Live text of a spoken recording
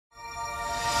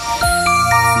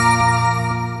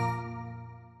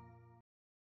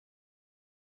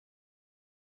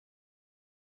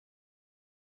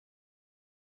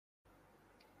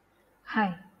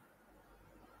Hi,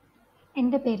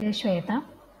 എൻ്റെ പേര് ശ്വേത.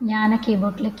 ഞാൻ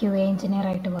കീബോർഡിൽ QA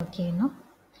എഞ്ചിനീയറായിട്ട് വർക്ക് ചെയ്യുന്നു.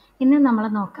 ഇന്ന് നമ്മൾ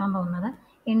നോക്കാൻ പോകുന്നത്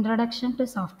ഇൻട്രൊഡക്ഷൻ ടു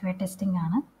സോഫ്റ്റ്വെയർ ടെസ്റ്റിംഗ്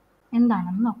ആണ്.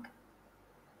 എന്താണെന്ന് നോക്കാം.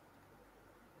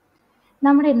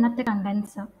 നമ്മുടെ ഇന്നത്തെ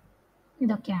കണ്ടൻസ്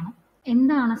ഇതൊക്കെയാണ്.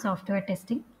 എന്താണ് സോഫ്റ്റ്വെയർ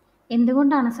ടെസ്റ്റിംഗ്,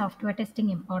 എന്തുകൊണ്ടാണ് സോഫ്റ്റ്വെയർ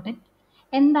ടെസ്റ്റിംഗ് ഇമ്പോർട്ടൻറ്റ്,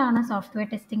 എന്താണ് സോഫ്റ്റ്വെയർ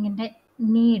ടെസ്റ്റിങ്ങിൻ്റെ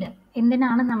നീഡ്,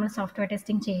 എന്തിനാണ് നമ്മൾ സോഫ്റ്റ്വെയർ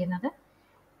ടെസ്റ്റിംഗ് ചെയ്യുന്നത്,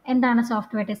 എന്താണ്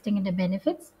software ടെസ്റ്റിങ്ങിൻ്റെ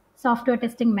benefits, software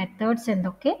testing methods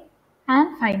എന്തൊക്കെ,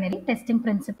 ആൻഡ് ഫൈനലി ടെസ്റ്റിംഗ്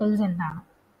പ്രിൻസിപ്പിൾസ് എന്താണ്.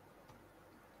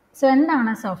 സോ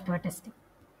എന്താണ് സോഫ്റ്റ്വെയർ ടെസ്റ്റിംഗ്?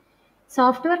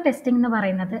 സോഫ്റ്റ്വെയർ ടെസ്റ്റിംഗ് എന്ന്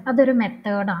പറയുന്നത് അതൊരു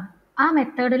മെത്തേഡാണ്. ആ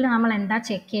മെത്തേഡിൽ നമ്മൾ എന്താ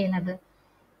ചെക്ക് ചെയ്യുന്നത്?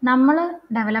 നമ്മൾ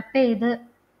ഡെവലപ്പ് ചെയ്ത്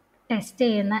ടെസ്റ്റ്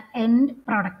ചെയ്യുന്ന എൻഡ്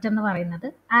പ്രൊഡക്റ്റ് എന്ന് പറയുന്നത്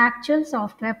ആക്ച്വൽ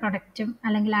സോഫ്റ്റ്വെയർ പ്രൊഡക്റ്റും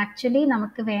അല്ലെങ്കിൽ ആക്ച്വലി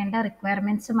നമുക്ക് വേണ്ട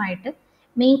റിക്വയർമെൻറ്റ്സുമായിട്ട്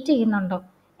മീറ്റ് ചെയ്യുന്നുണ്ടോ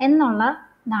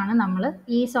എന്നുള്ളതാണ് നമ്മൾ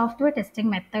ഈ സോഫ്റ്റ്വെയർ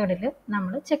ടെസ്റ്റിംഗ് മെത്തേഡിൽ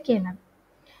നമ്മൾ ചെക്ക് ചെയ്യുന്നത്.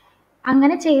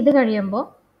 അങ്ങനെ ചെയ്ത് കഴിയുമ്പോൾ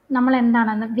നമ്മൾ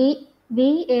എന്താണെന്ന്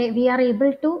V are able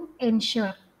to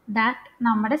ensure that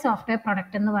നമ്മുടെ സോഫ്റ്റ്വെയർ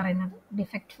പ്രൊഡക്റ്റ് എന്ന് പറയുന്നത്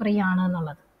ഡിഫക്റ്റ് ഫ്രീ ആണ്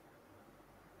എന്നുള്ളത്.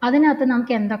 അതിനകത്ത്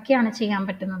നമുക്ക് എന്തൊക്കെയാണ് ചെയ്യാൻ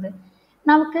പറ്റുന്നത്?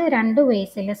 നമുക്ക് രണ്ട്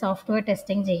വേസിൽ സോഫ്റ്റ്വെയർ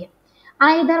ടെസ്റ്റിംഗ് ചെയ്യാം.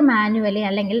 ഐദർ മാനുവലി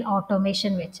അല്ലെങ്കിൽ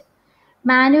ഓട്ടോമേഷൻ വെച്ച്.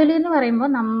 മാനുവലി എന്ന്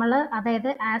പറയുമ്പോൾ നമ്മൾ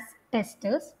അതായത് ആസ്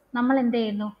ടെസ്റ്റേഴ്സ് നമ്മൾ എന്ത്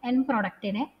ചെയ്യുന്നു? എൻഡ്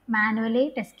പ്രൊഡക്റ്റിനെ മാനുവലി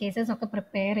ടെസ്റ്റ് കേസസ് ഒക്കെ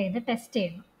പ്രിപ്പയർ ചെയ്ത് ടെസ്റ്റ്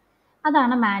ചെയ്യുന്നു.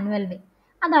 അതാണ് മാനുവൽ വേ.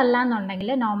 അതല്ല എന്നുണ്ടെങ്കിൽ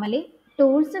നോർമലി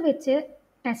ടൂൾസ് വെച്ച്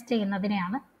ടെസ്റ്റ്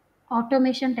ചെയ്യുന്നതിനെയാണ്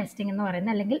ഓട്ടോമേഷൻ ടെസ്റ്റിംഗ് എന്ന്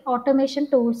പറയുന്നത്. അല്ലെങ്കിൽ ഓട്ടോമേഷൻ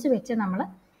ടൂൾസ് വെച്ച് നമ്മൾ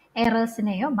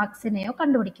എറേഴ്സിനെയോ ബഗ്സിനെയോ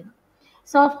കണ്ടുപിടിക്കുന്നു.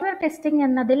 സോഫ്റ്റ്വെയർ ടെസ്റ്റിംഗ്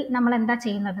എന്നതിൽ നമ്മൾ എന്താ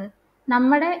ചെയ്യുന്നത്?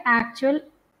 നമ്മുടെ ആക്ച്വൽ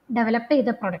ഡെവലപ്പ്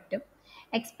ചെയ്ത പ്രൊഡക്റ്റും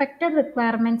എക്സ്പെക്റ്റഡ്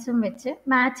റിക്വയർമെൻറ്റ്സും വെച്ച്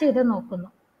മാച്ച് ചെയ്ത് നോക്കുന്നു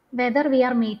whether V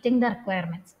R meeting the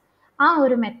requirements. ആ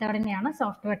ഒരു മെത്തേഡിനെയാണ്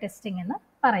സോഫ്റ്റ്വെയർ ടെസ്റ്റിംഗ് എന്ന്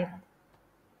പറയുന്നത്.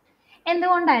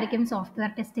 എന്തുകൊണ്ടായിരിക്കും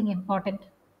സോഫ്റ്റ്വെയർ ടെസ്റ്റിംഗ് ഇമ്പോർട്ടൻറ്റ്?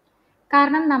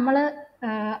 കാരണം നമ്മൾ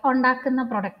ഉണ്ടാക്കുന്ന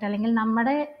പ്രൊഡക്റ്റ് അല്ലെങ്കിൽ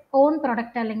നമ്മുടെ ഓൺ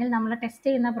പ്രൊഡക്റ്റ് അല്ലെങ്കിൽ നമ്മൾ ടെസ്റ്റ്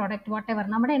ചെയ്യുന്ന പ്രൊഡക്റ്റ് വാട്ട് എവർ,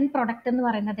 നമ്മുടെ എൻ പ്രൊഡക്റ്റ് എന്ന്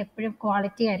പറയുന്നത് എപ്പോഴും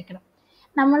ക്വാളിറ്റി ആയിരിക്കണം.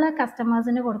 നമ്മൾ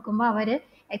കസ്റ്റമേഴ്സിന് കൊടുക്കുമ്പോൾ അവർ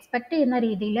എക്സ്പെക്റ്റ് ചെയ്യുന്ന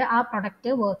രീതിയിൽ ആ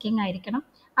പ്രൊഡക്റ്റ് വർക്കിംഗ് ആയിരിക്കണം.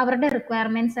 അവരുടെ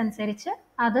റിക്വയർമെൻറ്റ്സ് അനുസരിച്ച്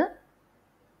അത്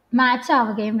മാച്ച്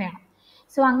ആവുകയും വേണം.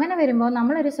 സോ അങ്ങനെ വരുമ്പോൾ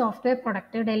നമ്മളൊരു സോഫ്റ്റ്വെയർ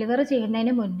പ്രൊഡക്റ്റ് ഡെലിവർ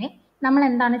ചെയ്യുന്നതിന് മുന്നേ നമ്മൾ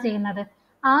എന്താണ് ചെയ്യുന്നത്?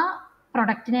 ആ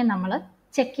പ്രൊഡക്റ്റിനെ നമ്മൾ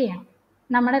ചെക്ക് ചെയ്യണം.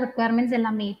 നമ്മുടെ റിക്വയർമെൻറ്റ്സ്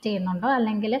എല്ലാം മീറ്റ് ചെയ്യുന്നുണ്ടോ,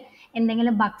 അല്ലെങ്കിൽ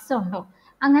എന്തെങ്കിലും ബഗ്സ് ഉണ്ടോ,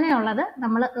 അങ്ങനെയുള്ളത്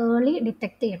നമ്മൾ ഏർലി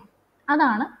ഡിറ്റക്റ്റ് ചെയ്യണം.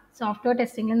 അതാണ് സോഫ്റ്റ്വെയർ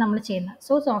ടെസ്റ്റിങ്ങിൽ നമ്മൾ ചെയ്യുന്നത്.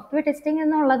 സോ സോഫ്റ്റ്വെയർ ടെസ്റ്റിംഗ്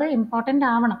എന്നുള്ളത് ഇമ്പോർട്ടൻ്റ്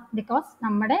ആവണം. ബിക്കോസ്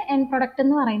നമ്മുടെ എൻഡ് പ്രൊഡക്റ്റ്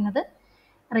എന്ന് പറയുന്നത്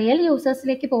റിയൽ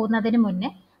യൂസേഴ്സിലേക്ക് പോകുന്നതിന്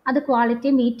മുന്നേ അത്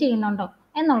ക്വാളിറ്റി മീറ്റ് ചെയ്യുന്നുണ്ടോ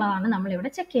എന്നുള്ളതാണ്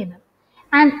നമ്മളിവിടെ ചെക്ക് ചെയ്യുന്നത്.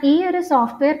 ആൻഡ് ഈ ഒരു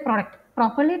software product,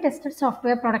 properly tested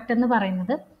software product എന്ന്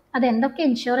പറയുന്നത് അത് എന്തൊക്കെ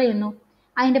എൻഷ്യൂർ ചെയ്യുന്നു?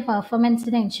 അതിൻ്റെ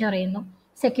പെർഫോമൻസിനെ എൻഷ്യൂർ ചെയ്യുന്നു.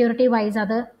 സെക്യൂരിറ്റി വൈസ്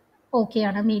അത്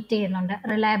ഓക്കെയാണ്, മീറ്റ് ചെയ്യുന്നുണ്ട്.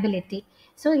 റിലയബിലിറ്റി.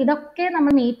 സോ ഇതൊക്കെ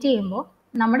നമ്മൾ മീറ്റ് ചെയ്യുമ്പോൾ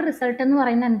നമ്മുടെ റിസൾട്ട് എന്ന്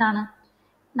പറയുന്നത് എന്താണ്?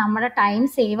 നമ്മുടെ ടൈം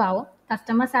സേവ് ആവും,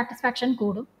 കസ്റ്റമർ സാറ്റിസ്ഫാക്ഷൻ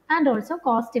കൂടും, ആൻഡ് ഓൾസോ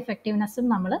കോസ്റ്റ് ഇഫക്റ്റീവ്നെസ്സും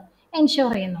നമ്മൾ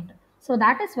എൻഷ്യൂർ ചെയ്യുന്നുണ്ട്. So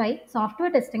that is Y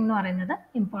software testing എന്ന് പറയുന്നത്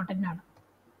ഇമ്പോർട്ടൻ്റ് ആണ്.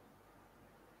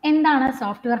 എന്താണ്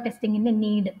സോഫ്റ്റ്വെയർ ടെസ്റ്റിങ്ങിൻ്റെ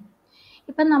നീഡ്?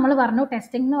 ഇപ്പം നമ്മൾ പറഞ്ഞു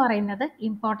ടെസ്റ്റിംഗ് എന്ന് പറയുന്നത്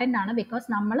ഇമ്പോർട്ടൻ്റ് ആണ് ബിക്കോസ്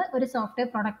നമ്മൾ ഒരു സോഫ്റ്റ്വെയർ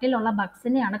പ്രൊഡക്റ്റിലുള്ള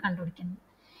ബഗ്സിനെയാണ് കണ്ടുപിടിക്കുന്നത്.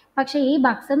 പക്ഷേ ഈ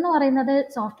ബഗ്സ് എന്ന് പറയുന്നത്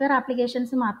സോഫ്റ്റ്വെയർ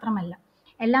ആപ്ലിക്കേഷൻസ് മാത്രമല്ല,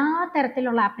 എല്ലാ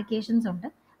തരത്തിലുള്ള ആപ്ലിക്കേഷൻസ് ഉണ്ട്.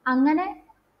 അങ്ങനെ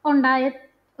ഉണ്ടായ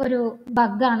ഒരു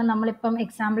ബഗ്ഗാണ് നമ്മളിപ്പം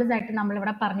എക്സാമ്പിൾസ് ആയിട്ട്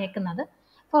നമ്മളിവിടെ പറഞ്ഞേക്കുന്നത്.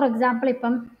 ഫോർ എക്സാമ്പിൾ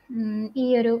ഇപ്പം ഈ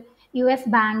ഒരു US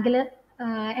ബാങ്കിൽ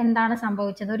എന്താണ്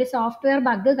സംഭവിച്ചത്? ഒരു സോഫ്റ്റ്വെയർ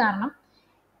ബഗ് കാരണം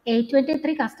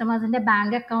 823 കസ്റ്റമേഴ്സിൻ്റെ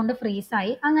ബാങ്ക് അക്കൗണ്ട്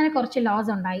ഫ്രീസായി. അങ്ങനെ കുറച്ച്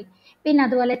ലോസ് ഉണ്ടായി. പിന്നെ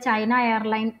അതുപോലെ ചൈന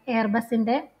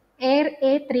എയർബസിൻ്റെ എയർ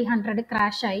A300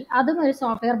 ക്രാഷായി. അതും ഒരു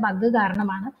സോഫ്റ്റ്വെയർ ബഗ്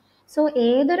കാരണമാണ്. സോ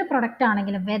ഏതൊരു പ്രൊഡക്റ്റ്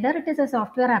ആണെങ്കിലും, whether it is A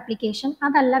software application,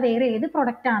 അതല്ല വേറെ ഏത്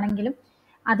പ്രൊഡക്റ്റ് ആണെങ്കിലും,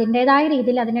 അതിൻ്റെതായ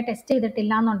രീതിയിൽ അതിനെ ടെസ്റ്റ്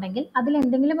ചെയ്തിട്ടില്ല എന്നുണ്ടെങ്കിൽ അതിൽ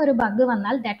എന്തെങ്കിലും ഒരു ബഗ്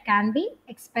വന്നാൽ that can be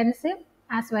expensive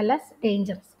as well as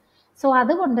dangerous. So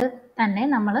അതുകൊണ്ട് തന്നെ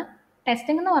നമ്മൾ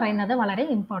ടെസ്റ്റിംഗ് എന്ന് പറയുന്നത് വളരെ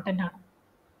ഇമ്പോർട്ടൻ്റ് ആണ്.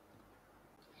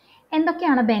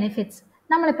 എന്തൊക്കെയാണ് ബെനിഫിറ്റ്സ്?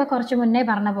 നമ്മളിപ്പോൾ കുറച്ച് മുന്നേ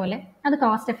പറഞ്ഞ പോലെ അത്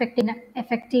കോസ്റ്റ്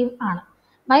എഫക്റ്റീവ് ആണ്.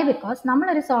 വൈ? ബിക്കോസ്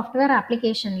നമ്മളൊരു സോഫ്റ്റ്വെയർ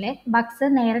ആപ്ലിക്കേഷനിലെ ബഗ്സ്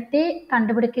നേരത്തെ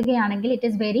കണ്ടുപിടിക്കുകയാണെങ്കിൽ it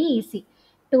is very easy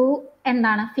to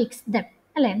fix dum,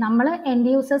 അല്ലേ? നമ്മൾ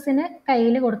എൻഡ് യൂസേഴ്സിന്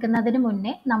കയ്യിൽ കൊടുക്കുന്നതിന്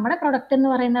മുന്നേ നമ്മുടെ പ്രൊഡക്റ്റ് എന്ന്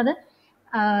പറയുന്നത്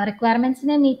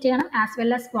റിക്വയർമെൻറ്റ്സിനെ മീറ്റ് ചെയ്യണം, as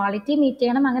well as quality meet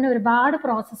ചെയ്യണം. അങ്ങനെ ഒരുപാട്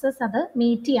പ്രോസസ്സസ് അത്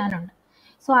മീറ്റ് ചെയ്യാനുണ്ട്.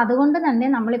 സോ അതുകൊണ്ട് തന്നെ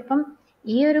നമ്മളിപ്പം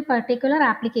ഈ ഒരു പെർട്ടിക്കുലർ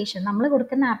ആപ്ലിക്കേഷൻ, നമ്മൾ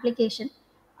കൊടുക്കുന്ന ആപ്ലിക്കേഷൻ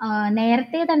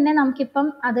നേരത്തെ തന്നെ നമുക്കിപ്പം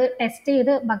അത് ടെസ്റ്റ്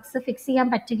ചെയ്ത് ബഗ്സ് ഫിക്സ് ചെയ്യാൻ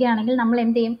പറ്റുകയാണെങ്കിൽ നമ്മൾ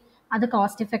എന്ത് ചെയ്യും? അത്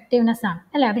കോസ്റ്റ് ഇഫക്റ്റീവ്നെസ് ആണ്,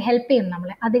 അല്ലേ? അത് ഹെൽപ്പ് ചെയ്യും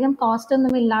നമ്മളെ. അധികം കോസ്റ്റ്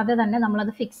ഒന്നും ഇല്ലാതെ തന്നെ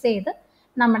നമ്മളത് ഫിക്സ് ചെയ്ത്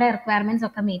നമ്മുടെ റിക്വയർമെൻറ്റ്സ്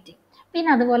ഒക്കെ മീറ്റ് ചെയ്യും. പിന്നെ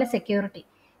അതുപോലെ സെക്യൂരിറ്റി.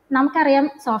 നമുക്കറിയാം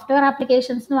സോഫ്റ്റ്വെയർ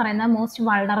ആപ്ലിക്കേഷൻസ് എന്ന് പറയുന്നത് മോസ്റ്റ്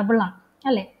വൾണറബിൾ ആണ്,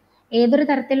 അല്ലേ? ഏതൊരു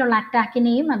തരത്തിലുള്ള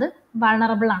അറ്റാക്കിനെയും അത്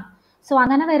വൾണറബിൾ ആണ്. സോ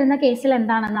അങ്ങനെ വരുന്ന കേസിൽ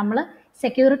എന്താണ്, നമ്മൾ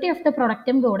സെക്യൂരിറ്റി ഓഫ് ദ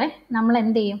പ്രൊഡക്റ്റും കൂടെ നമ്മൾ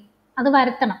എന്ത് ചെയ്യും, അത്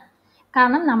വരുത്തണം.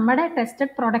 കാരണം നമ്മുടെ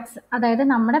ടെസ്റ്റഡ് പ്രൊഡക്ട്സ്, അതായത്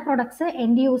നമ്മുടെ പ്രൊഡക്ട്സ്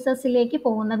എൻഡ് യൂസേഴ്സിലേക്ക്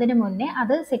പോകുന്നതിന് മുന്നേ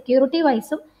അത് സെക്യൂരിറ്റി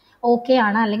വൈസും ഓക്കെ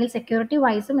ആണ്, അല്ലെങ്കിൽ security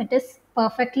വൈസും it is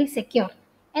perfectly secure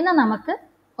എന്ന് നമുക്ക്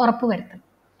ഉറപ്പുവരുത്തണം.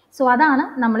 സോ അതാണ്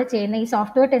നമ്മൾ ചെയ്യുന്ന ഈ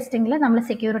സോഫ്റ്റ്വെയർ ടെസ്റ്റിങ്ങിൽ. നമ്മൾ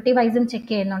സെക്യൂരിറ്റി വൈസും ചെക്ക്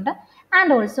ചെയ്യുന്നുണ്ട്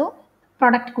ആൻഡ് ഓൾസോ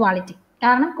പ്രൊഡക്റ്റ് ക്വാളിറ്റി.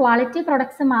 കാരണം ക്വാളിറ്റി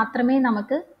പ്രൊഡക്ട്സ് മാത്രമേ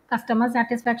നമുക്ക് കസ്റ്റമർ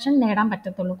സാറ്റിസ്ഫാക്ഷൻ നേടാൻ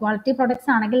പറ്റത്തുള്ളൂ. ക്വാളിറ്റി പ്രൊഡക്ട്സ്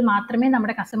ആണെങ്കിൽ മാത്രമേ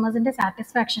നമ്മുടെ കസ്റ്റമേഴ്സിൻ്റെ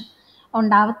സാറ്റിസ്ഫാക്ഷൻ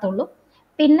ഉണ്ടാവത്തുള്ളൂ.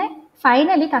 പിന്നെ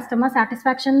ഫൈനലി കസ്റ്റമർ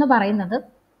സാറ്റിസ്ഫാക്ഷൻ എന്ന് പറയുന്നത്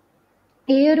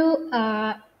ഈ ഒരു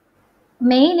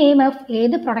മെയിൻ എയിം ഓഫ്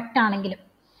ഏത് പ്രൊഡക്റ്റ് ആണെങ്കിലും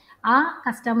ആ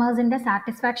കസ്റ്റമേഴ്സിൻ്റെ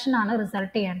സാറ്റിസ്ഫാക്ഷൻ ആണ്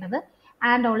റിസൾട്ട് ചെയ്യേണ്ടത്.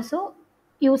 ആൻഡ് ഓൾസോ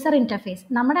യൂസർ ഇൻ്റർഫേസ്,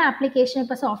 നമ്മുടെ ആപ്ലിക്കേഷൻ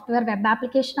ഇപ്പോൾ സോഫ്റ്റ്വെയർ വെബ്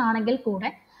ആപ്ലിക്കേഷൻ ആണെങ്കിൽ കൂടെ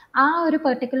ആ ഒരു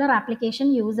പെർട്ടിക്കുലർ ആപ്ലിക്കേഷൻ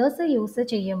യൂസേഴ്സ് യൂസ്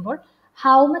ചെയ്യുമ്പോൾ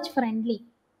ഹൗ മച്ച് ഫ്രണ്ട്ലി,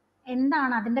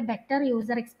 എന്താണ് അതിൻ്റെ ബെറ്റർ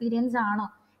യൂസർ എക്സ്പീരിയൻസ് ആണോ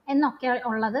എന്നൊക്കെ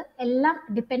ഉള്ളത് എല്ലാം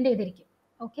ഡിപ്പെൻഡ് ചെയ്തിരിക്കും.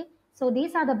 Okay, so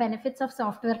these are the benefits of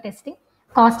software testing.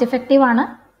 Cost effective ആണ്,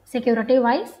 security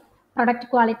vice, product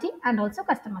quality and also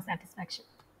customer satisfaction.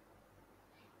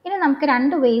 ഇനി നമുക്ക്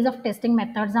 2 വേസ് ഓഫ് ടെസ്റ്റിംഗ്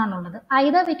മെത്തേഡ്സ് ആണുള്ളത്.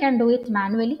 Either we can do it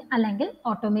manually അല്ലെങ്കിൽ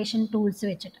ഓട്ടോമേഷൻ ടൂൾസ്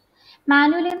വെച്ചിട്ട്.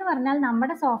 Manually എന്ന് പറഞ്ഞാൽ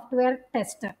നമ്മുടെ software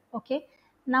tester, okay,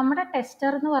 നമ്മുടെ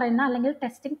ടെസ്റ്റർ എന്ന് പറയുന്ന അല്ലെങ്കിൽ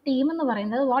ടെസ്റ്റിംഗ് ടീം എന്ന്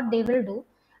പറയുന്നത് വാട്ട് ദേ വിൽ ഡു,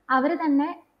 അവർ തന്നെ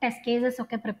ടെസ്റ്റ് കേസസ്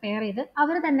ഒക്കെ പ്രിപ്പയർ ചെയ്ത്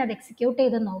അവർ തന്നെ അത് എക്സിക്യൂട്ട്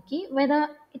ചെയ്ത് നോക്കി whether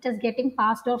it is getting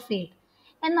passed or failed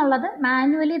എന്നുള്ളത്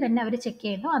മാനുവലി തന്നെ അവർ ചെക്ക്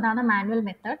ചെയ്യുന്നു. അതാണ് മാനുവൽ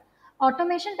മെത്തേഡ്.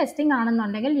 ഓട്ടോമേഷൻ ടെസ്റ്റിംഗ്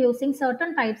ആണെന്നുണ്ടെങ്കിൽ using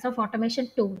certain types of automation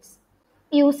tools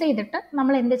use ചെയ്തിട്ട്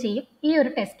നമ്മൾ എന്ത് ചെയ്യും, ഈ ഒരു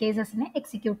ടെസ്റ്റ് കേസസിനെ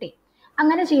എക്സിക്യൂട്ട് ചെയ്യും.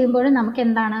 അങ്ങനെ ചെയ്യുമ്പോഴും നമുക്ക്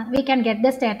എന്താണ്, we can get the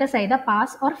status either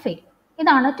pass or fail.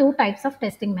 ഇതാണ് 2 types of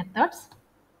testing methods.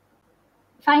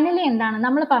 Finally എന്താണ്,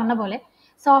 നമ്മൾ പറഞ്ഞ പോലെ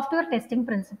software testing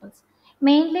principles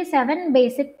mainly 7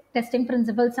 basic testing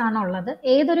principles ആണ് ഉള്ളത്.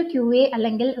 ഏതൊരു QA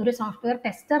അല്ലെങ്കിൽ ഒരു സോഫ്റ്റ്വെയർ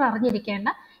ടെസ്റ്റർ അറിഞ്ഞിരിക്കേണ്ട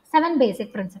 7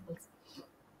 ബേസിക് പ്രിൻസിപ്പിൾസ്.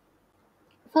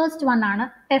 ഫസ്റ്റ് വൺ ആണ്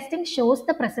testing shows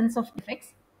the presence of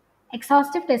defects.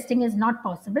 Exhaustive testing is not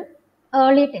possible.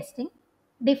 Early testing,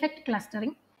 defect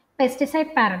clustering, pesticide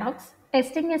paradox,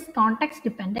 testing is context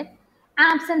dependent,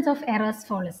 absence of errors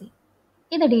fallacy.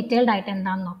 ഇത് detailed ആയിട്ട്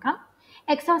എന്താണെന്ന് നോക്കാം.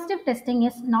 Exhaustive testing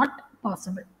is not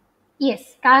possible. Yes,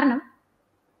 കാരണം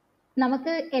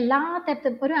നമുക്ക് എല്ലാ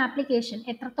തരത്തിലും ഒരു application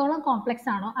എത്രത്തോളം കോംപ്ലക്സ്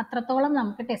ആണോ അത്രത്തോളം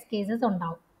നമുക്ക് ടെസ്റ്റ് കേസസ്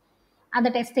ഉണ്ടാവും. അത്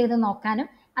ടെസ്റ്റ് ചെയ്ത് നോക്കാനും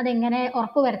അതെങ്ങനെ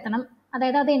ഉറപ്പ് വരുത്തണം,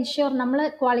 അതായത് അത് നമ്മൾ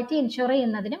ക്വാളിറ്റി എൻഷുർ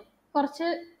ചെയ്യുന്നതിനും കുറച്ച്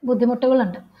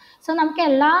ബുദ്ധിമുട്ടുകളുണ്ട്. സോ നമുക്ക്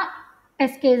എല്ലാ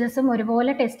ടെസ്റ്റ് കേസസും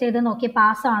ഒരുപോലെ ടെസ്റ്റ് ചെയ്ത് നോക്കി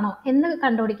പാസ്സാണോ എന്ന്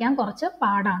കണ്ടുപിടിക്കാൻ കുറച്ച്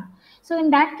പാടാണ്. സോ ഇൻ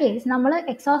ദാറ്റ് കേസ് നമ്മൾ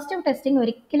എക്സോസ്റ്റീവ് ടെസ്റ്റിംഗ്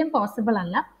ഒരിക്കലും പോസിബിൾ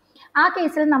അല്ല. ആ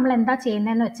കേസിൽ നമ്മൾ എന്താ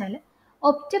ചെയ്യുന്നതെന്ന് വെച്ചാൽ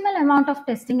ഒപ്റ്റിമൽ എമൗണ്ട് ഓഫ്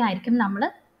ടെസ്റ്റിംഗ് ആയിരിക്കും നമ്മൾ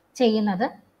ചെയ്യുന്നത്.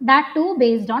 That to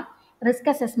based on risk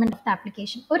assessment of the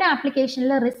application. ഒരു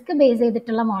ആപ്ലിക്കേഷനിൽ റിസ്ക് ബേസ്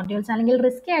ചെയ്തിട്ടുള്ള മോഡ്യൂൾസ് അല്ലെങ്കിൽ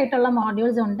റിസ്കി ആയിട്ടുള്ള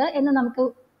മോഡ്യൂൾസ് ഉണ്ട് എന്ന് നമുക്ക്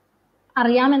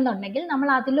അറിയാമെന്നുണ്ടെങ്കിൽ നമ്മൾ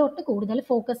അതിലോട്ട് കൂടുതൽ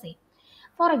ഫോക്കസ് ചെയ്യും.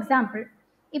 ഫോർ എക്സാമ്പിൾ,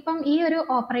 ഇപ്പം ഈ ഒരു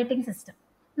ഓപ്പറേറ്റിംഗ് സിസ്റ്റം,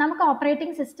 നമുക്ക്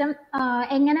ഓപ്പറേറ്റിംഗ് സിസ്റ്റം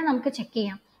എങ്ങനെ നമുക്ക് ചെക്ക്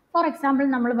ചെയ്യാം? ഫോർ എക്സാമ്പിൾ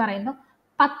നമ്മൾ പറയുന്നു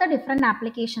 10 ഡിഫറെൻറ്റ്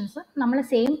ആപ്ലിക്കേഷൻസ് നമ്മൾ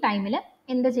സെയിം ടൈമിൽ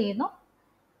എന്ത് ചെയ്യുന്നു,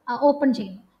 ഓപ്പൺ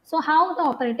ചെയ്യുന്നു. So how the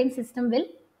operating system will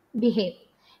behave.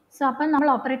 So അപ്പം നമ്മൾ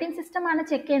ഓപ്പറേറ്റിംഗ് സിസ്റ്റമാണ്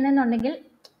ചെക്ക് ചെയ്യുന്നതെന്നുണ്ടെങ്കിൽ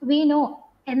വി നോ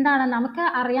എന്താണ്, നമുക്ക്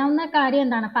അറിയാവുന്ന കാര്യം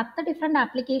എന്താണ്, 10 ഡിഫറെൻറ്റ്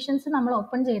ആപ്ലിക്കേഷൻസ് നമ്മൾ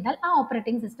ഓപ്പൺ ചെയ്താൽ ആ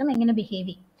ഓപ്പറേറ്റിംഗ് സിസ്റ്റം എങ്ങനെ ബിഹേവ്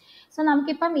ചെയ്യും. സോ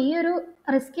നമുക്കിപ്പം ഈ ഒരു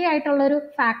റിസ്കി ആയിട്ടുള്ളൊരു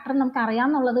ഫാക്ടർ നമുക്ക്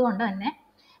അറിയാമെന്നുള്ളത് കൊണ്ട് തന്നെ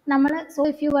നമ്മൾ, so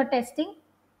if you are testing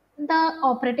the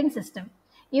operating system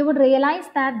you would realize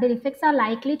that the defects are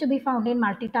likely to be found in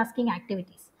multitasking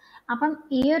activities. അപ്പം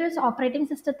ഈ ഒരു ഓപ്പറേറ്റിംഗ്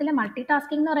സിസ്റ്റത്തിൽ മൾട്ടി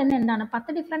ടാസ്കിംഗ് എന്ന് പറയുന്നത് എന്താണ്,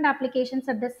 10 different applications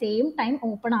at the same time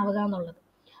open ആവുക എന്നുള്ളത്.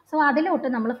 So അതിലോട്ട്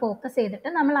നമ്മൾ ഫോക്കസ് ചെയ്തിട്ട്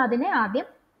നമ്മൾ അതിനെ ആദ്യം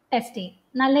ടെസ്റ്റ് ചെയ്യും,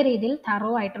 നല്ല രീതിയിൽ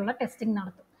തറോ ആയിട്ടുള്ള ടെസ്റ്റിംഗ്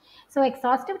നടത്തും. സോ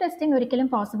എക്സോസ്റ്റീവ് ടെസ്റ്റിംഗ് ഒരിക്കലും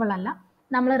പോസിബിൾ അല്ല.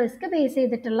 നമ്മൾ റിസ്ക് ബേസ്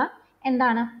ചെയ്തിട്ടുള്ള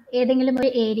എന്താണ്, ഏതെങ്കിലും ഒരു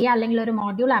ഏരിയ അല്ലെങ്കിൽ ഒരു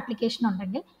മോഡ്യൂൾ ആപ്ലിക്കേഷൻ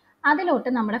ഉണ്ടെങ്കിൽ അതിലോട്ട്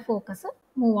നമ്മുടെ ഫോക്കസ്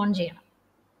മൂവ് ഓൺ ചെയ്യണം.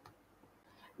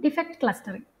 Defect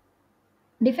clustering.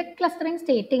 Defect clustering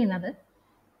state ചെയ്യുന്നത്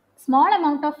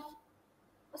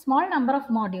small number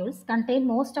of modules contain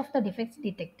most of the defects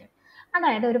detected.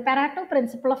 അതായത് ഒരു Pareto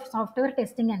principle of software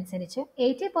testing അനുസരിച്ച്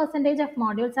 80% of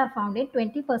modules are found in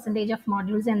 20% of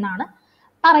modules എന്നാണ്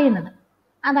പറയുന്നത്.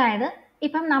 അതായത്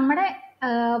ഇപ്പം നമ്മുടെ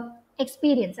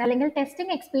എക്സ്പീരിയൻസ് അല്ലെങ്കിൽ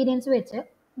ടെസ്റ്റിംഗ് എക്സ്പീരിയൻസ് വെച്ച്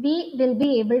we will be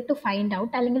able to find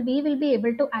out അല്ലെങ്കിൽ we will be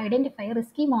able to identify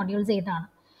risky modules ഏതാണ്.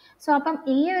 സോ അപ്പം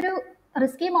ഈ ഒരു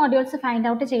റിസ്കി മോഡ്യൂൾസ് ഫൈൻഡ്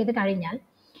ഔട്ട് ചെയ്ത് കഴിഞ്ഞാൽ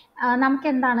നമുക്ക്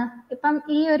എന്താണ്, ഇപ്പം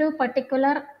ഈ ഒരു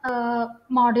പെർട്ടിക്കുലർ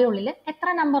മോഡ്യൂളിൽ എത്ര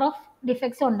നമ്പർ ഓഫ്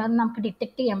ഡിഫക്ട്സ് ഉണ്ടെന്ന് നമുക്ക്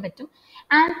ഡിറ്റക്ട് ചെയ്യാൻ പറ്റും.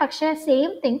 ആൻഡ് പക്ഷേ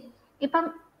സെയിം തിങ്, ഇപ്പം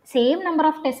സെയിം നമ്പർ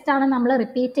ഓഫ് ടെസ്റ്റ് ആണ് നമ്മൾ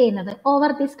റിപ്പീറ്റ് ചെയ്യുന്നത്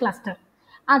ഓവർ ദിസ് ക്ലസ്റ്റർ.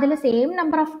 അതിൽ സെയിം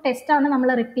നമ്പർ ഓഫ് ടെസ്റ്റ് ആണ് നമ്മൾ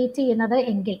റിപ്പീറ്റ് ചെയ്യുന്നത്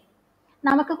എങ്കിൽ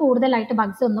നമുക്ക് കൂടുതലായിട്ട്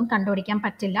ബഗ്സ് ഒന്നും കണ്ടുപിടിക്കാൻ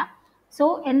പറ്റില്ല. സോ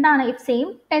എന്താണ്, if same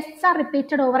tests R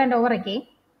repeated over and over again,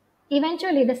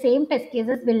 eventually the same test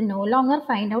cases will no longer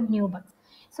find out new bugs.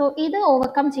 So ഇത്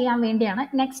ഓവർകം ചെയ്യാൻ വേണ്ടിയാണ്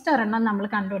നെക്സ്റ്റ് ഒരെണ്ണം നമ്മൾ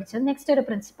കണ്ടുപിടിച്ചത്. നെക്സ്റ്റ് ഒരു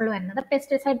പ്രിൻസിപ്പിൾ വരുന്നത്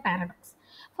പെസ്റ്റിസൈഡ് പാരഡോക്സ്.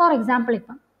 ഫോർ എക്സാമ്പിൾ,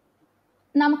 ഇപ്പം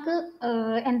നമുക്ക്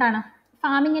എന്താണ്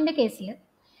ഫാമിങ്ങിൻ്റെ കേസിൽ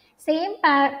സെയിം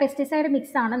പെസ്റ്റിസൈഡ്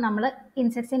മിക്സ് ആണ് നമ്മൾ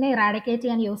ഇൻസെക്ട്സിനെ ഇറാഡിക്കേറ്റ്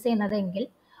ചെയ്യാൻ യൂസ് ചെയ്യുന്നതെങ്കിൽ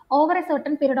over A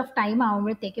certain period of time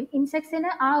ആകുമ്പോഴത്തേക്കും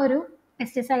ഇൻസെക്ട്സിന് ആ ഒരു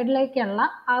പെസ്റ്റിസൈഡിലേക്കുള്ള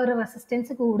ആ ഒരു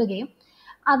റെസിസ്റ്റൻസ് കൂടുകയും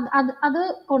അത്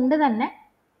കൊണ്ട് തന്നെ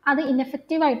അത്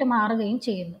ഇൻഎഫക്റ്റീവായിട്ട് മാറുകയും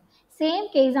ചെയ്യുന്നു. സെയിം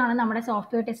കേസാണ് നമ്മുടെ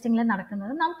സോഫ്റ്റ്വെയർ ടെസ്റ്റിങ്ങിൽ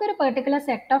നടക്കുന്നത്. നമുക്കൊരു particular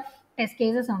set of test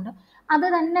cases ഉണ്ട്, അത്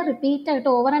തന്നെ റിപ്പീറ്റ് ആയിട്ട്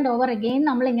ഓവർ ആൻഡ് ഓവർ അഗെയിൻ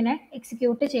നമ്മളിങ്ങനെ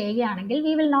എക്സിക്യൂട്ട് ചെയ്യുകയാണെങ്കിൽ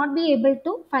we will not be able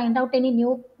to find out any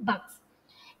new Bugs.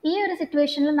 ഈ ഒരു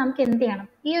സിറ്റുവേഷനിൽ നമുക്ക് എന്ത് ചെയ്യണം,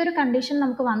 ഈ ഒരു കണ്ടീഷൻ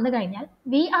നമുക്ക് വന്നു കഴിഞ്ഞാൽ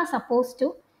V R suppose to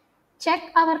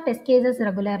check our test cases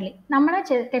regularly. നമ്മുടെ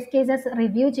ടെസ്റ്റ് കേസസ്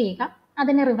റിവ്യൂ ചെയ്യുക,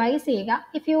 അതിനെ റിവൈസ് ചെയ്യുക.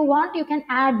 If you want you can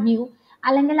add new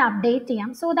അല്ലെങ്കിൽ അപ്ഡേറ്റ് ചെയ്യാം,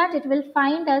 so that it will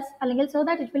find us അല്ലെങ്കിൽ so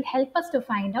that it will help us to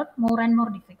find out more and more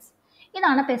defects.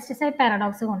 ഇതാണ് pesticide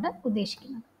paradox കൊണ്ട്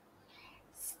ഉദ്ദേശിക്കുന്നത്.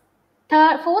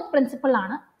 Fourth principle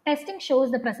ആണ് testing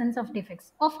shows the presence of defects.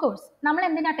 Of course നമ്മൾ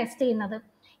എന്തിനാണ് test ചെയ്യുന്നത്,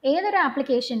 ഏതൊരു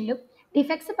ആപ്ലിക്കേഷനിലും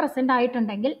defects present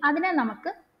ആയിട്ടുണ്ടെങ്കിൽ അതിനെ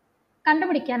നമുക്ക്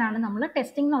കണ്ടുപിടിക്കാനാണ് നമ്മൾ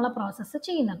ടെസ്റ്റിംഗ് എന്നുള്ള പ്രോസസ്സ്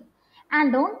ചെയ്യുന്നത്.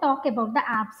 And don't talk about the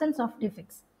absence of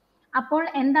defects. അപ്പോൾ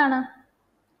എന്താണ്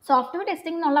സോഫ്റ്റ്വെയർ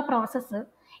ടെസ്റ്റിംഗ് എന്നുള്ള process,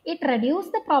 it reduce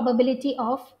the probability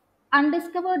of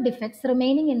undiscovered defects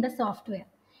remaining in the software.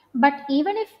 But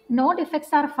even if no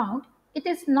defects are found, it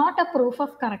is not A proof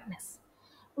of correctness.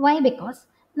 Y? Because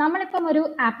നമ്മളിപ്പം ഒരു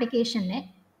ആപ്ലിക്കേഷനെ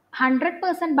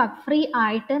 100% bug free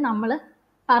ആയിട്ട് നമ്മൾ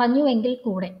പറഞ്ഞുവെങ്കിൽ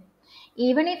കൂടെ,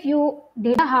 even if you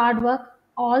did A hard work,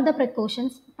 all the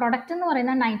precautions, product എന്ന്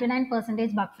പറയുന്നത്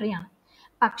 99% bug free ആണ്.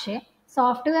 പക്ഷേ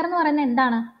സോഫ്റ്റ്വെയർ എന്ന് പറയുന്നത്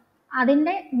എന്താണ്,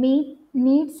 അതിൻ്റെ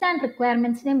നീഡ്സ് ആൻഡ്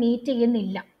റിക്വയർമെൻറ്റ്സിനെ മീറ്റ്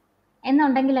ചെയ്യുന്നില്ല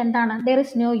എന്നുണ്ടെങ്കിൽ എന്താണ്, ദർ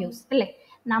ഇസ് നോ യൂസ് അല്ലേ.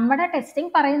 നമ്മുടെ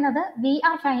ടെസ്റ്റിംഗ് പറയുന്നത് V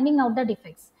R finding out the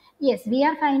defects. Yes, V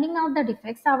R finding out the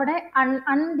defects. അവിടെ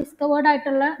അൺഡിസ്കവേർഡ്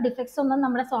ആയിട്ടുള്ള ഡിഫക്ട്സ് ഒന്നും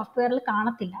നമ്മുടെ സോഫ്റ്റ്വെയറിൽ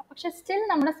കാണത്തില്ല. പക്ഷെ സ്റ്റിൽ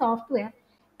നമ്മുടെ സോഫ്റ്റ്വെയർ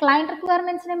ക്ലയൻറ്റ്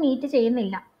റിക്വയർമെൻറ്റ്സിനെ മീറ്റ്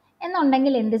ചെയ്യുന്നില്ല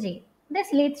എന്നുണ്ടെങ്കിൽ എന്ത് ചെയ്യും?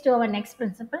 This leads to our next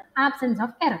principle, absence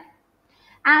of error.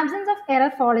 Absence of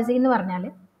error policy എന്ന് പറഞ്ഞാൽ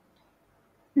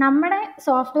നമ്മുടെ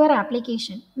സോഫ്റ്റ്വെയർ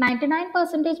ആപ്ലിക്കേഷൻ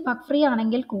 99% ബഗ് ഫ്രീ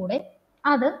ആണെങ്കിൽ കൂടെ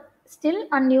അത് സ്റ്റിൽ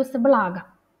അൺയൂസബിൾ ആകാം.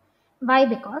 വൈ?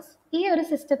 ബിക്കോസ് ഈ ഒരു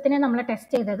സിസ്റ്റത്തിനെ നമ്മൾ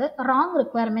ടെസ്റ്റ് ചെയ്തത് റോങ്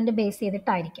റിക്വയർമെൻറ്റ് ബേസ്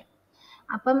ചെയ്തിട്ടായിരിക്കും.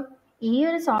 അപ്പം ഈ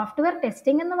ഒരു സോഫ്റ്റ്വെയർ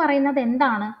ടെസ്റ്റിംഗ് എന്ന് പറയുന്നത്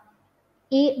എന്താണ്,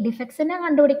 ഈ ഡിഫക്ട്സിനെ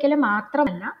കണ്ടുപിടിക്കൽ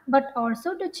മാത്രമല്ല, but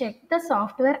also to check the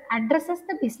software addresses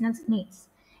the business needs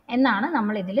എന്നാണ്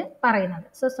നമ്മൾ ഇതിൽ പറയുന്നത്.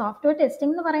 സോ സോഫ്റ്റ്വെയർ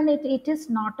ടെസ്റ്റിംഗ് എന്ന് പറയുന്നത് it is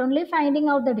not only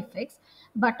finding out the defects,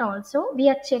 but also we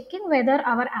are checking whether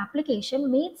our application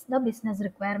meets the business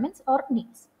requirements or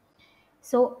needs.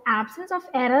 So absence of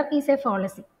error is a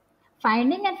fallacy.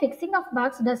 Finding and fixing of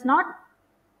bugs does not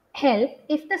help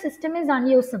if the system is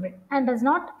unusable and does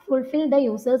not fulfill the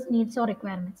user's needs or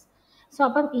requirements. So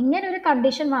അപ്പം ഇങ്ങനെ ഒരു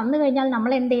condition വന്നു കഴിഞ്ഞാൽ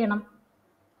നമ്മൾ എന്ത് ചെയ്യണം?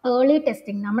 Early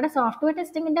testing. നമ്മുടെ software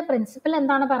ടെസ്റ്റിങ്ങിൻ്റെ principle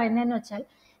എന്താണ് പറയുന്നതെന്ന് വെച്ചാൽ,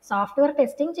 സോഫ്റ്റ്വെയർ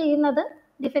ടെസ്റ്റിംഗ് ചെയ്യുന്നത്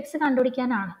ഡിഫക്ട്സ്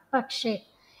കണ്ടുപിടിക്കാനാണ്. പക്ഷേ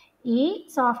ഈ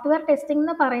സോഫ്റ്റ്വെയർ ടെസ്റ്റിംഗ്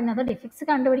എന്ന് പറയുന്നത് ഡിഫക്ട്സ്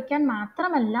കണ്ടുപിടിക്കാൻ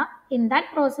മാത്രമല്ല, in that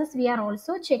process V are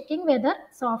also checking whether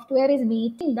software is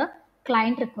meeting the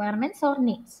client requirements or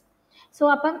needs. So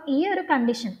അപ്പം ഈ ഒരു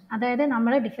കണ്ടീഷൻ, അതായത്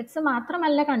നമ്മൾ ഡിഫക്ട്സ്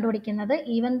മാത്രമല്ല കണ്ടുപിടിക്കുന്നത്,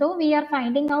 even though V R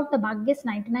finding out the bug is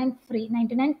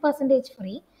 99%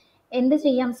 free, എന്ത്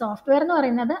ചെയ്യാം, സോഫ്റ്റ്വെയർ എന്ന്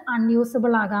പറയുന്നത്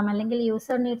അൺയൂസബിൾ ആകാം, അല്ലെങ്കിൽ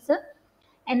യൂസർ നീഡ്സ്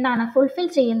എന്താണ് ഫുൾഫിൽ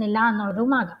ചെയ്യുന്നില്ല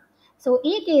എന്നുള്ളതുമാകാം. സോ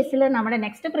ഈ കേസിൽ നമ്മുടെ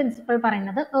നെക്സ്റ്റ് പ്രിൻസിപ്പിൾ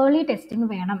പറയുന്നത് ഏർലി ടെസ്റ്റിംഗ്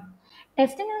വേണം.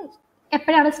 ടെസ്റ്റിംഗ്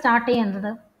എപ്പോഴാണ് സ്റ്റാർട്ട്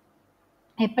ചെയ്യുന്നത്?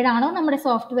 എപ്പോഴാണോ നമ്മുടെ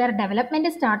സോഫ്റ്റ്വെയർ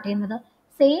ഡെവലപ്മെൻറ്റ് സ്റ്റാർട്ട് ചെയ്യുന്നത്,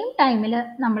 സെയിം ടൈമിൽ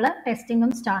നമ്മൾ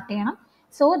ടെസ്റ്റിങ്ങും സ്റ്റാർട്ട് ചെയ്യണം.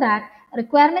 സോ ദാറ്റ്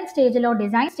റിക്വയർമെൻറ്റ് സ്റ്റേജിലോ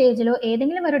ഡിസൈൻ സ്റ്റേജിലോ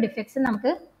ഏതെങ്കിലും ഒരു ഡിഫക്ട്സ്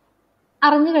നമുക്ക്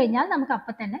അറിഞ്ഞു കഴിഞ്ഞാൽ നമുക്ക്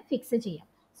അപ്പം തന്നെ ഫിക്സ് ചെയ്യാം.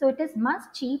 So it is much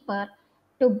cheaper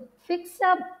to fix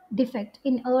A defect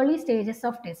in early stages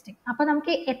of testing. അപ്പോൾ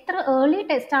നമുക്ക് എത്ര ഏർലി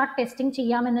സ്റ്റാർട്ട് ടെസ്റ്റിംഗ്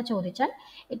ചെയ്യാമെന്ന് ചോദിച്ചാൽ,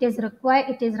 it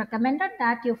is recommended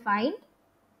that you find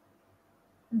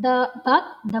the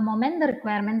bug the moment the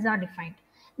requirements R defined.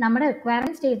 നമ്മുടെ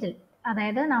requirement സ്റ്റേജിൽ,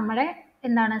 അതായത് നമ്മുടെ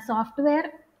software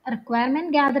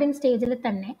requirement gathering സ്റ്റേജിൽ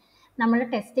തന്നെ നമ്മൾ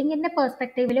ടെസ്റ്റിങ്ങിൻ്റെ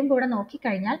പെർസ്പെക്റ്റീവിലും കൂടെ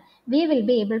നോക്കിക്കഴിഞ്ഞാൽ we will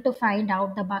be able to find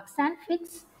out the Bugs and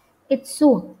fix it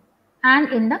soon and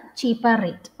in the cheaper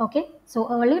rate. Okay, so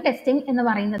early testing എന്ന്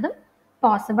പറയുന്നതും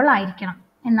പോസിബിൾ ആയിരിക്കണം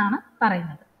എന്നാണ്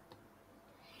പറയുന്നത്.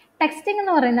 ടെസ്റ്റിംഗ്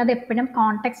എന്ന് പറയുന്നത് എപ്പോഴും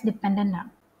കോണ്ടെക്സ്റ്റ് ഡിപ്പെൻഡൻ്റ്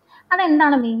ആണ്.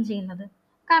 അതെന്താണ് മീൻ ചെയ്യുന്നത്?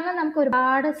 കാരണം നമുക്ക്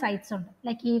ഒരുപാട് സൈറ്റ്സ് ഉണ്ട്,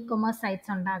 ലൈക്ക് ഇ കൊമേഴ്സ്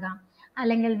സൈറ്റ്സ് ഉണ്ടാകാം,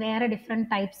 അല്ലെങ്കിൽ വേറെ ഡിഫറെൻറ്റ്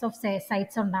ടൈപ്സ് ഓഫ്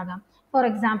സൈറ്റ്സ് ഉണ്ടാകാം. ഫോർ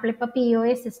എക്സാമ്പിൾ ഇപ്പോൾ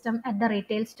POS system at the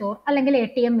retail store അല്ലെങ്കിൽ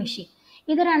ATM മെഷീൻ.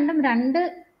 ഇത് രണ്ടും രണ്ട്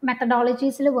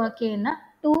മെത്തഡോളജീസിൽ വർക്ക് ചെയ്യുന്ന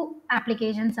 2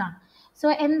 ആപ്ലിക്കേഷൻസ് ആണ്. സോ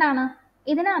എന്താണ്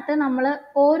ഇതിനകത്ത് നമ്മൾ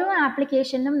ഓരോ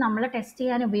ആപ്ലിക്കേഷനും നമ്മൾ ടെസ്റ്റ്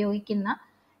ചെയ്യാൻ ഉപയോഗിക്കുന്ന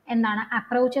എന്താണ്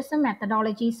അപ്രോച്ചസും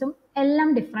മെത്തഡോളജീസും എല്ലാം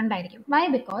ഡിഫറെൻ്റ് ആയിരിക്കും. വൈ?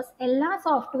 ബിക്കോസ് എല്ലാ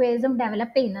സോഫ്റ്റ്വെയർസും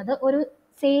ഡെവലപ്പ് ചെയ്യുന്നത് ഒരു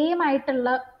സെയിം ആയിട്ടുള്ള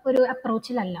ഒരു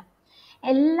അപ്രോച്ചിലല്ല.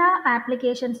 എല്ലാ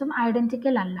ആപ്ലിക്കേഷൻസും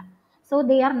ഐഡൻറ്റിക്കൽ അല്ല. So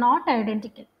they are not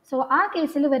identical. So ആ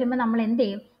കേസിൽ വരുമ്പോൾ നമ്മൾ എന്ത്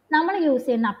ചെയ്യും? നമ്മൾ യൂസ്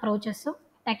ചെയ്യുന്ന അപ്രോച്ചസും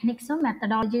ടെക്നിക്സും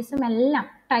മെത്തഡോളജീസും എല്ലാം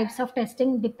types of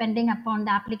testing depending upon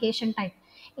the application type.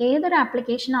 ഏതൊരു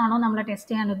ആപ്ലിക്കേഷൻ ആണോ നമ്മൾ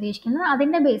ടെസ്റ്റ് ചെയ്യാൻ ഉദ്ദേശിക്കുന്നത്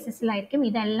അതിൻ്റെ ബേസിസിലായിരിക്കും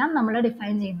ഇതെല്ലാം നമ്മൾ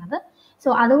ഡിഫൈൻ ചെയ്യുന്നത്. സോ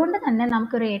അതുകൊണ്ട് തന്നെ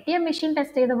നമുക്കൊരു ATM മെഷീൻ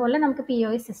ടെസ്റ്റ് ചെയ്ത പോലെ നമുക്ക്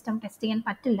POS സിസ്റ്റം ടെസ്റ്റ് ചെയ്യാൻ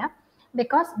പറ്റില്ല,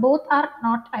 because both are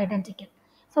not identical.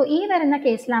 So ഈ വരുന്ന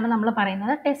കേസിലാണ് നമ്മൾ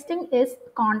പറയുന്നത് ടെസ്റ്റിംഗ് ഈസ്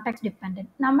കോൺടെക്സ്റ്റ്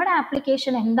ഡിപ്പെൻഡൻറ്റ്. നമ്മുടെ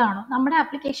ആപ്ലിക്കേഷൻ എന്താണോ, നമ്മുടെ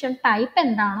ആപ്ലിക്കേഷൻ ടൈപ്പ്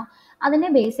എന്താണോ അതിനെ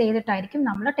ബേസ് ചെയ്തിട്ടായിരിക്കും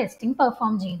നമ്മൾ ടെസ്റ്റിംഗ്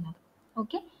പെർഫോം ചെയ്യുന്നത്.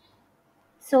 ഓക്കെ,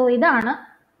 സോ ഇതാണ്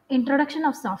introduction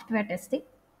of software testing.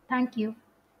 Thank you.